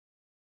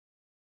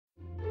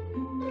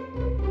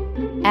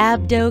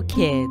Abdo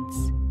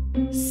Kids.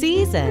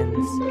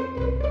 Seasons.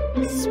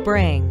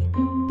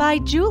 Spring by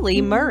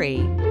Julie Murray.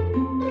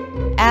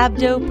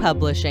 Abdo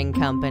Publishing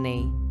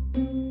Company.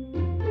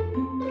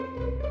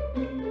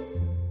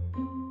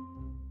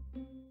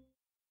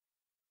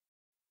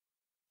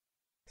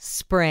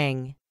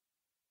 Spring.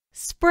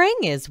 Spring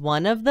is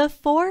one of the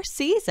 4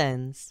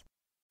 seasons.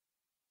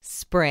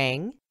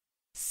 Spring,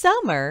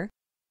 summer,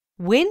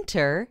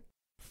 winter,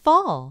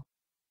 fall.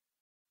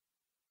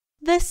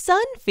 The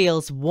sun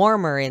feels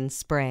warmer in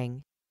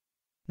spring.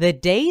 The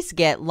days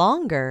get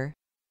longer.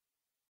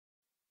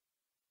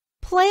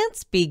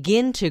 Plants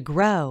begin to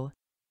grow.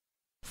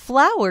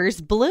 Flowers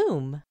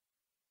bloom.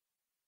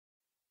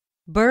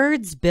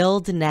 Birds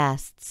build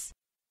nests.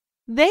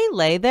 They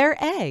lay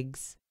their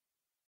eggs.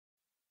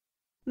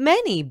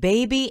 Many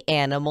baby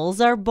animals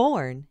are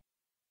born.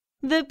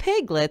 The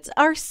piglets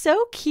are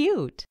so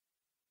cute.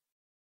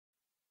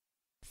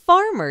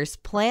 Farmers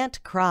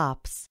plant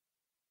crops.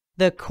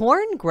 The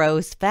corn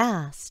grows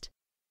fast.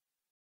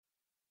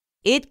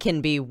 It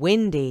can be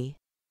windy.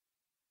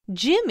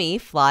 Jimmy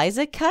flies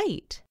a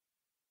kite.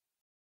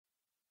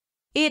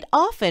 It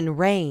often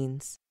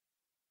rains.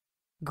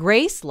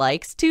 Grace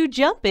likes to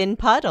jump in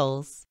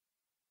puddles.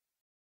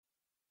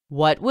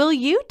 What will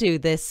you do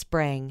this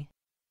spring?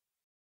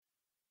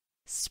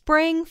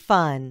 Spring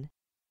fun.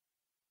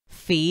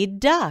 Feed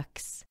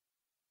ducks.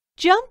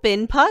 Jump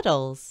in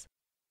puddles.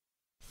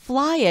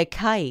 Fly a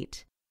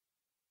kite.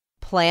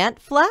 Plant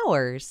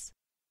flowers.